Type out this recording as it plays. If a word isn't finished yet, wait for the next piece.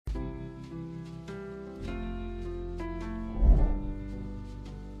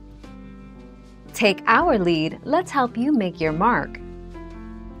Take our lead, let's help you make your mark.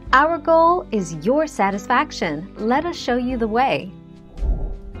 Our goal is your satisfaction. Let us show you the way.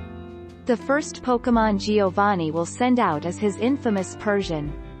 The first Pokemon Giovanni will send out is his infamous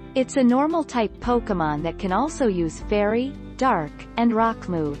Persian. It's a normal type Pokemon that can also use Fairy, Dark, and Rock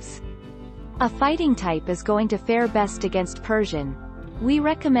moves. A fighting type is going to fare best against Persian. We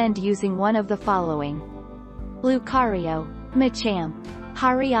recommend using one of the following: Lucario, Machamp,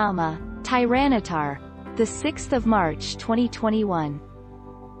 Hariyama, Tyranitar. The 6th of March 2021.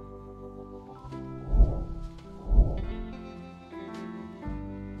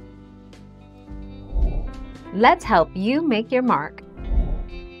 Let's help you make your mark.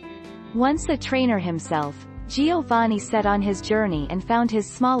 Once a trainer himself, Giovanni set on his journey and found his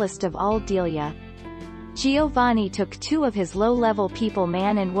smallest of all, Delia. Giovanni took 2 of his low-level people,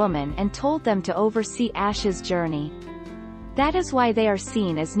 man and woman, and told them to oversee Ash's journey. That is why they are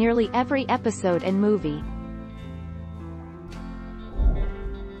seen as nearly every episode and movie.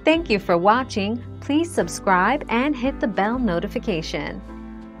 Thank you for watching. Please subscribe and hit the bell notification.